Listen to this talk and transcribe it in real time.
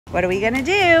What are we gonna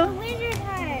do? A lizard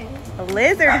hunt. A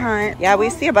lizard hunt? Yeah, we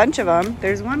see a bunch of them.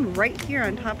 There's one right here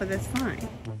on top of this sign.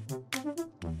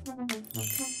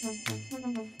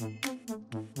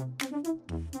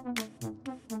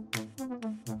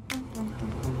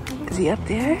 Is he up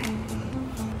there?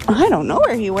 I don't know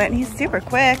where he went. He's super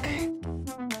quick.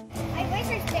 My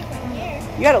lizard stick right here.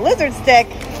 You got a lizard stick?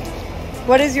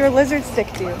 What does your lizard stick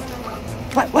do?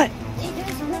 What? It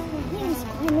does what wings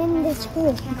climb in this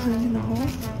hole. Climb in the hole?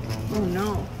 Oh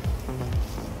no.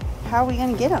 How are we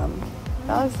gonna get him?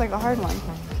 That looks like a hard one.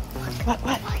 What?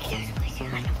 Right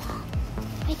there.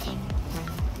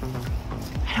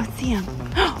 I don't see him.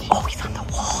 Oh, he's on the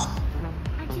wall.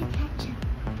 How'd you catch him?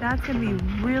 That's gonna be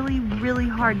really, really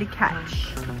hard to catch.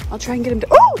 I'll try and get him to,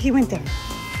 oh, he went there.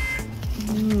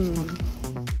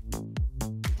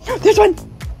 There's one.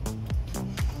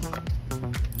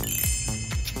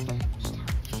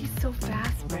 He's so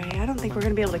fast, Bray. I don't think we're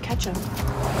gonna be able to catch him.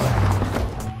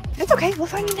 It's okay, we'll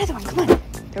find another one, come on.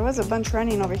 There was a bunch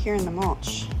running over here in the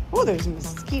mulch. Oh, there's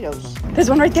mosquitoes. There's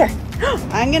one right there.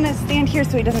 I'm gonna stand here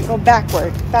so he doesn't go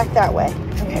backward, back that way.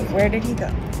 Okay, where did he go?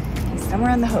 He's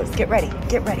somewhere on the hose. Get ready,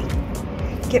 get ready.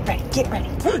 Get ready, get ready.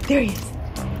 Oh, there he is.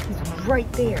 He's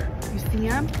right there. You see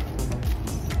him?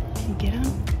 Can you get him?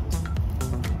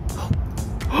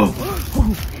 Oh.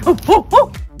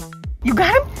 You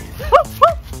got him?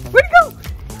 Where'd he go?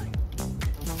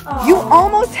 Oh. You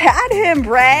almost had him,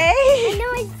 Bray. I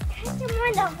know, I catch him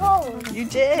on the hole. You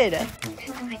did.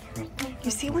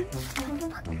 You see one?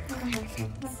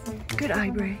 Good eye,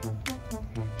 Bray.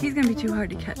 He's gonna be too hard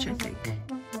to catch, I think.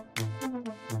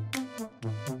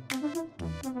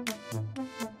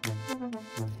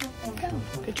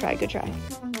 Good try, good try.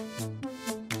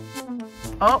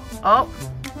 Oh.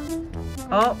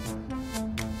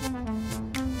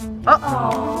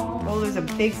 Oh, there's a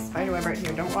big spider web right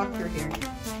here. Don't walk through here.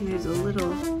 And there's a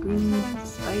little green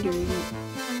spider in it.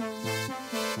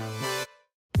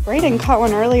 Brayden caught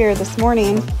one earlier this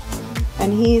morning,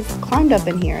 and he's climbed up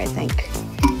in here, I think.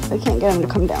 I can't get him to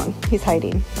come down. He's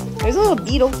hiding. There's a little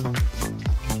beetle.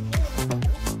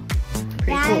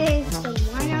 Pretty cool. Is the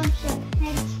one of the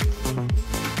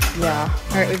pets. Yeah.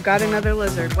 All right, we've got another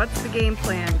lizard. What's the game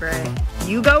plan, Bray?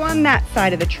 You go on that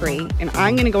side of the tree, and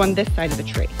I'm gonna go on this side of the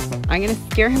tree. I'm gonna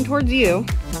scare him towards you.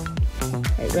 All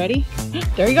right, ready?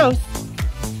 There he goes.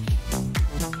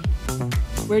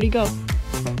 Where'd he go?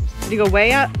 Did he go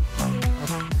way up?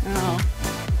 Oh.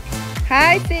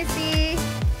 Hi, sissy.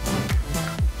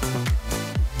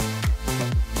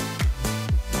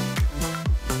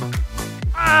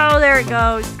 Oh, there it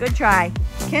goes. Good try.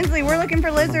 Kinsley, we're looking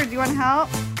for lizards. You want to help?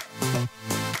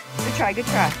 Good try, good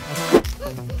try.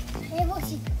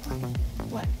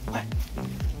 What?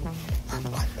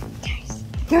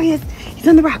 There he is. He's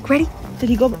on the rock. Ready? Did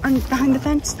he go behind the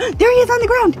fence? There he is on the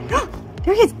ground.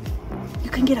 There he is. You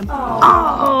can get him. Oh,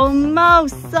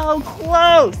 almost. So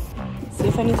close. Let's see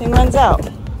if anything runs out.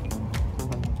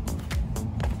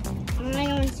 I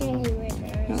don't see any lizards.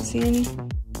 You don't see any?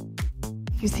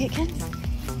 You see it, Kins?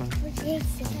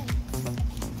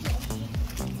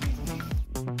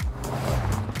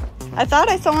 I thought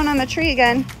I saw one on the tree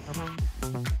again.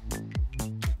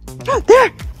 Oh,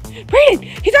 there! Brayden!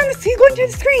 He's going to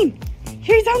the screen!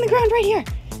 Here, he's on the ground right here.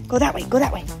 Go that way, go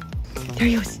that way. There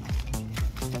he is.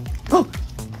 Oh!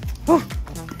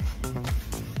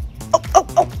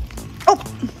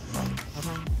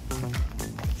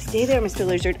 Stay there, Mr.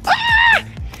 Lizard. Ah!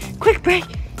 Quick, Bray!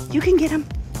 You can get him.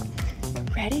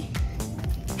 Ready?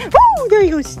 Oh, there he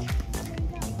goes.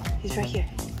 He's right here.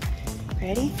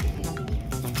 Ready?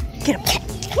 Get him.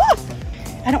 Woo!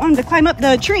 I don't want him to climb up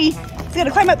the tree. He's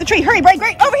gonna climb up the tree. Hurry, Bray,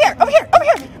 great. Over here,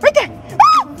 right there.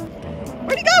 Woo!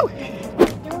 Where'd he go?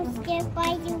 Don't step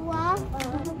by the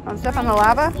lava. Don't step on the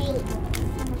lava?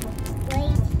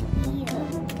 Right here.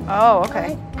 Oh,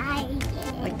 okay. I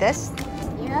did. Like this?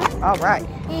 Yeah. All right.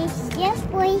 And it's just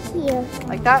right here.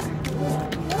 Like that?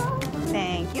 Yeah.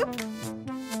 Thank you.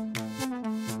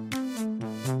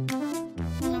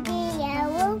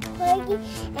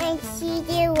 And see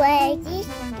the wedges,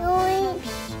 thorns.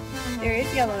 There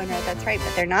is yellow and red, that's right,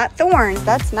 but they're not thorns.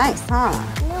 That's nice, huh?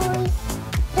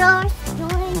 Thorns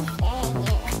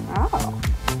hanging. Oh.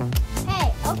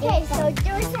 Hey, okay, so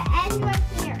there's an end right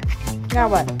here. Now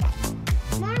what?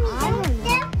 Mommy, don't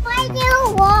step by the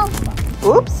wall.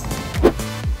 Oops.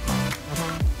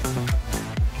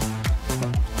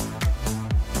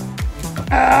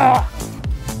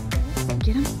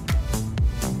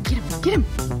 Get him.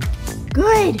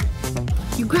 Good.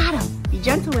 You got him. Be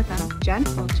gentle with him.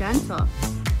 Gentle.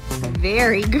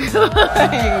 Very good.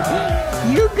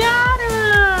 You got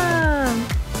him.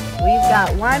 We've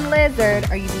got one lizard.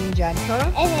 Are you being gentle?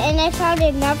 And I found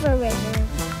another lizard.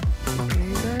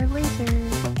 There's our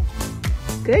lizard.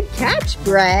 Good catch,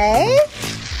 Bray.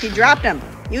 He dropped him.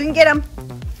 You can get him.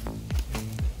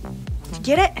 Did you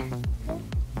get it?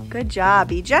 Good job.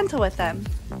 Be gentle with him.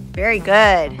 Very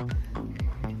good.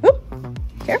 Oop.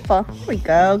 Careful. There we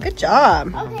go. Good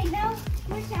job. Okay, now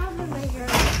where's the other lizard?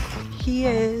 He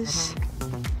is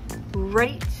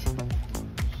right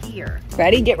here.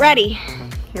 Ready? Get ready.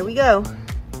 Here we go.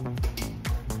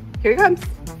 Here he comes.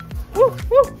 Woo,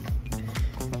 woo.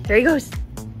 There he goes.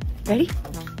 Ready?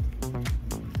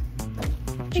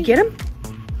 Did you get him?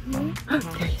 Oh,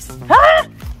 there he is. Ah!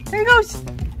 There he goes.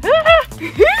 Ah!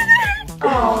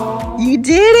 You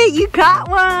did it. You caught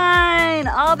one.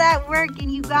 All that work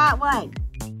and you got one.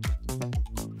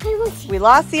 We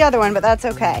lost the other one, but that's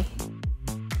okay.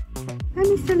 Hi,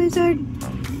 Mr. Lizard.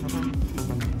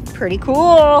 Pretty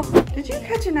cool. Did you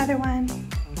catch another one?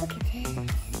 Look at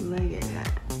this. Look at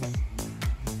that.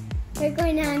 We're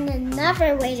going on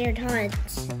another lizard hunt.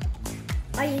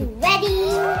 Are you ready?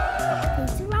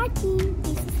 Thanks for watching.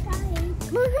 Please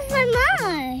subscribe. Look at my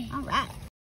mom.